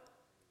joy.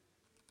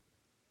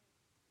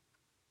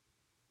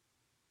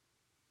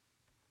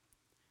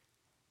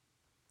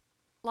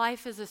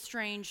 Life is a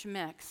strange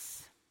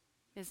mix,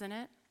 isn't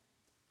it?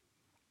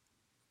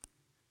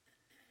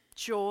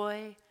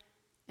 Joy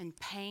and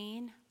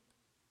pain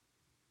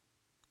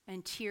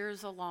and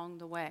tears along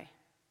the way.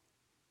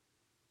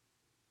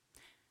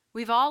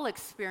 We've all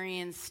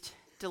experienced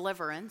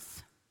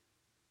deliverance,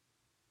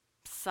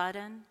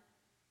 sudden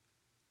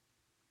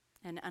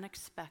and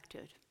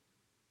unexpected,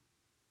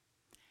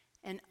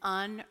 an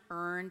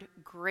unearned,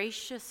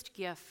 gracious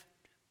gift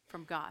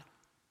from God.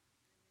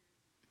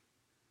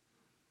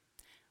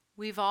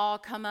 We've all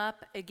come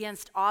up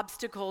against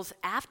obstacles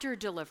after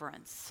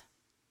deliverance.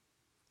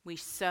 We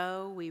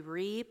sow, we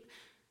reap,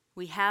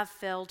 we have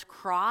felled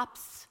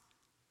crops,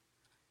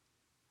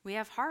 we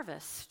have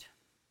harvest.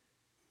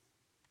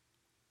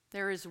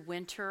 There is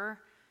winter,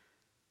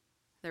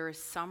 there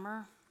is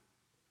summer.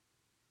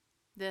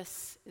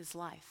 This is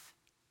life.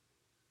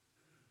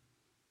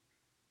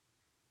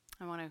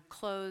 I want to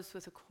close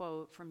with a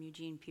quote from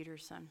Eugene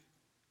Peterson.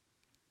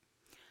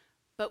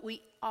 But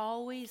we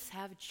always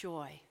have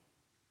joy,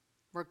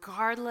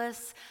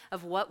 regardless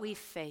of what we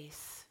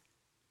face,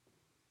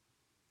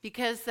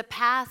 because the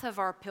path of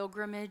our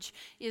pilgrimage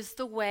is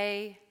the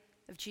way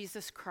of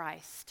Jesus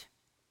Christ,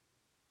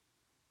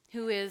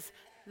 who is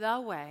the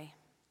way,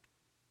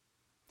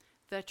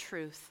 the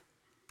truth,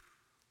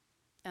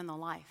 and the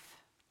life.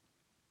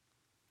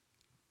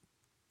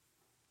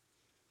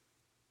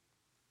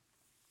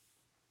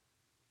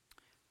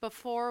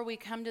 Before we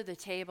come to the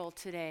table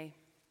today,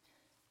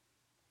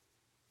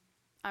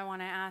 I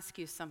want to ask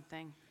you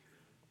something.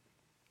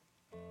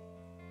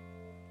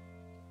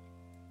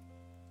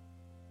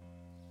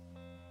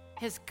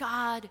 Has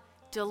God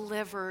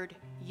delivered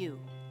you?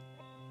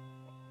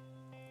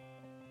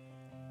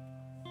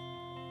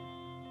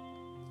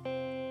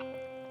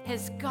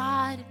 Has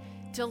God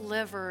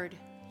delivered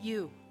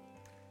you?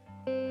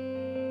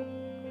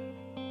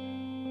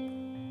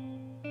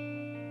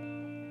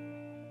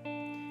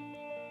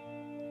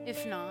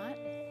 If not,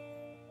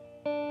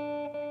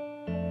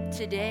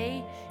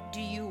 today, do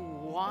you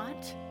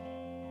want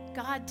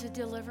God to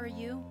deliver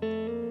you?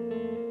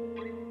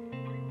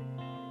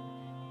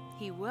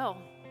 He will.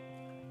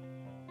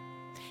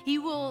 He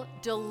will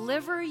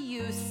deliver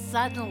you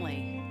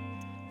suddenly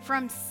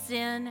from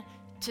sin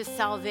to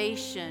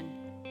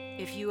salvation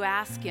if you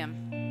ask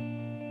Him.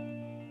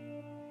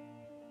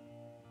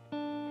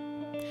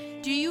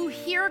 Do you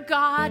hear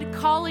God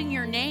calling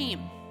your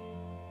name?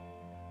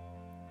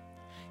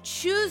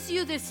 Choose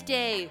you this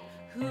day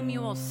whom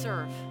you will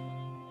serve.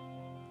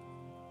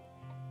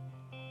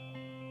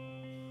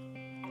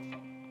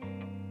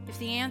 If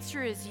the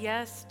answer is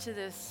yes to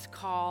this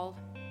call,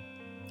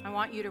 I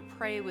want you to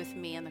pray with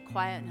me in the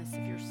quietness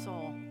of your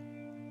soul.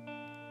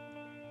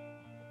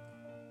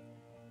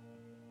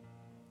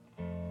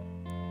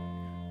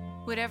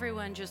 Would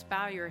everyone just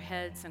bow your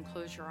heads and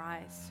close your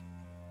eyes?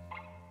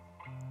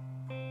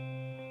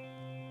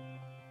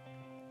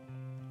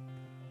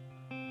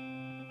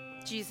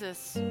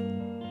 Jesus,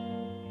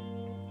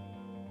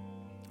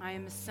 I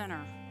am a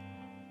sinner.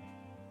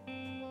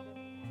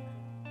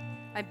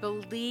 I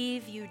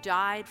believe you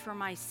died for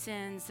my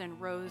sins and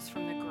rose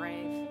from the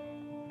grave.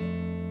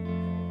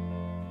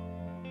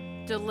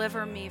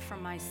 Deliver me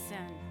from my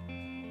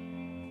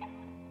sin.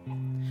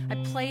 I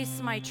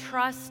place my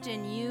trust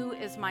in you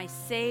as my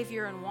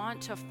Savior and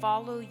want to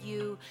follow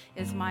you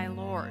as my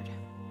Lord.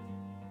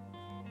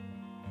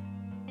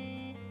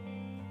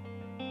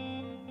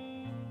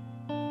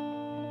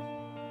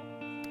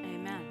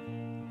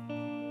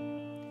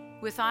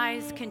 With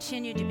eyes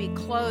continue to be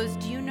closed,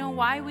 do you know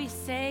why we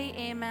say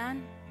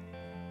amen?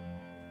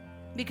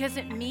 Because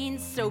it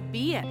means so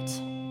be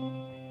it.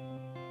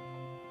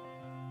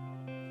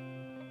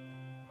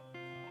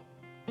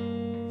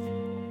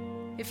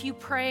 If you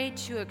pray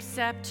to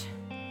accept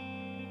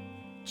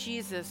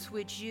Jesus,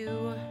 would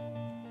you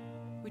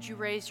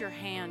raise your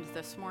hand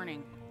this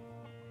morning?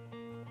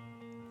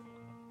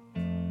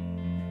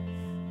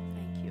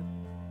 Thank you.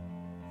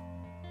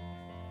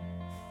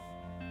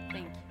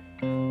 Thank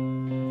you.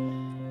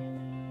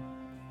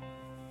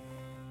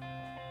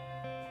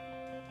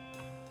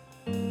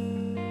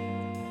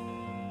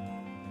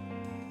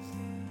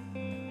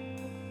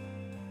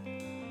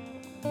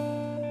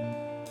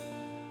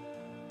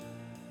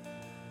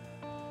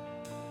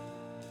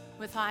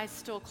 with eyes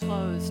still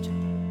closed.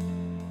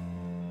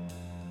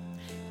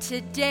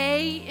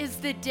 Today is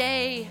the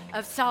day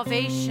of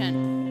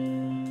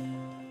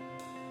salvation.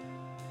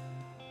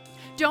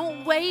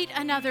 Don't wait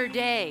another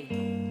day.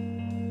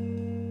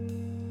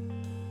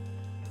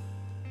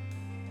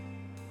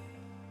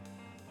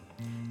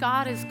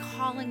 God is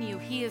calling you.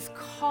 He is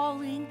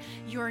calling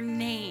your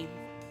name.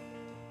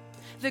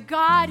 The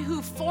God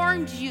who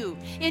formed you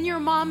in your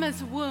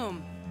mama's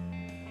womb,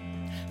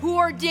 who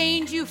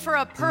ordained you for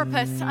a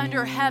purpose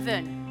under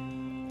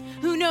heaven,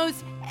 who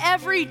knows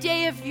every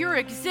day of your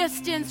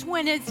existence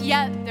when as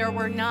yet there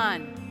were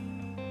none,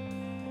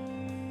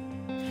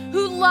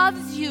 who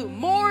loves you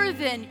more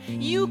than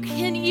you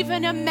can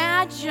even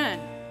imagine.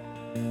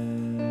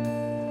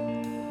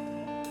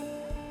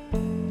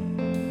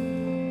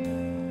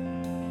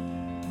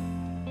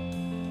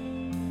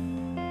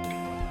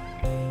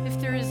 If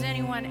there is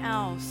anyone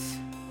else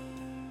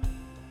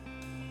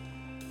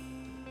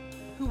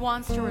who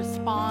wants to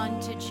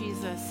respond to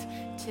Jesus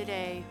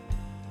today,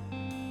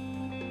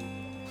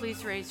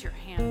 please raise your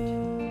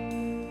hand.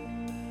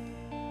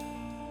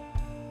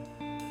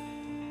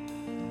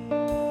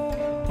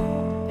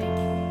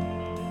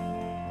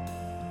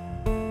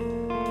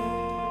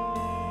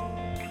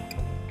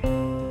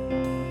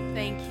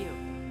 Thank you.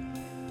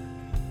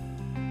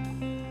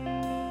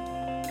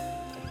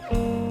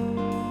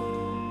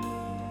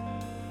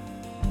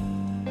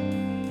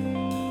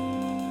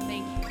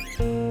 Thank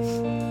you.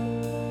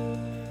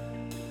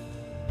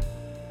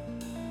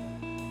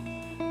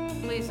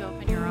 Please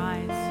open your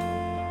eyes.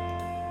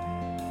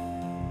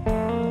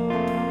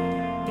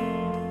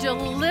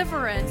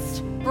 Deliverance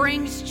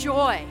brings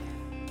joy.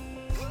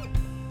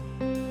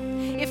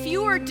 If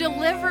you are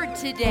delivered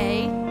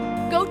today,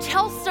 go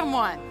tell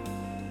someone.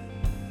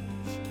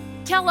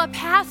 Tell a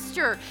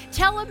pastor.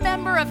 Tell a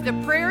member of the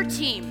prayer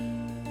team.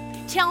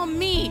 Tell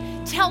me.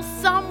 Tell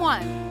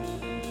someone.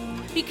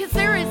 Because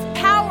there is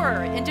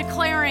power in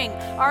declaring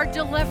our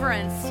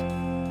deliverance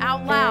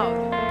out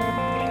loud.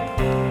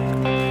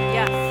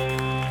 Yes.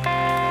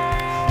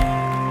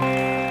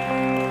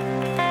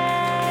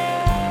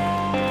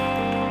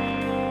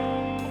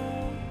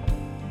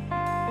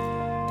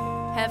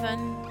 Heaven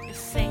is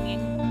singing.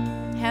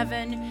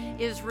 Heaven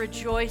is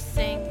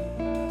rejoicing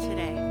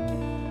today.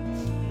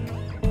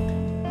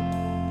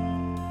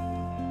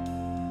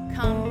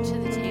 Come to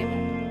the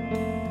table.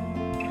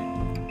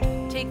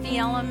 Take the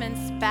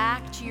elements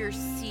back to your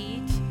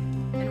seat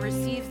and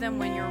receive them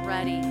when you're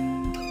ready.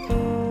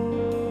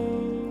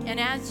 And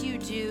as you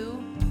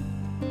do,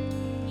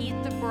 eat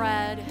the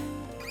bread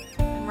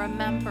and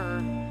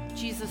remember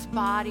Jesus'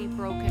 body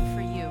broken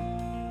for you.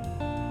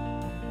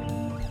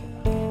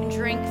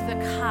 Drink the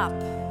cup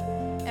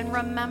and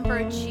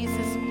remember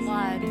Jesus'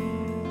 blood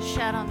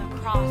shed on the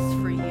cross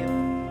for you.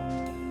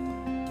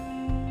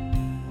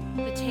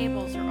 The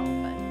tables are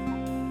open.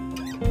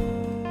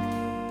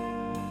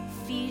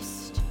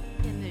 Feast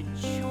in the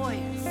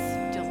joyous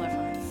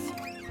deliverance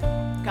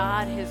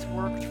God has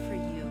worked for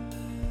you.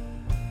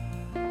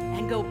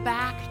 And go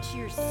back to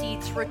your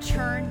seats,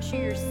 return to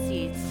your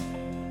seats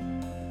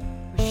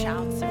with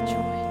shouts of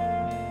joy.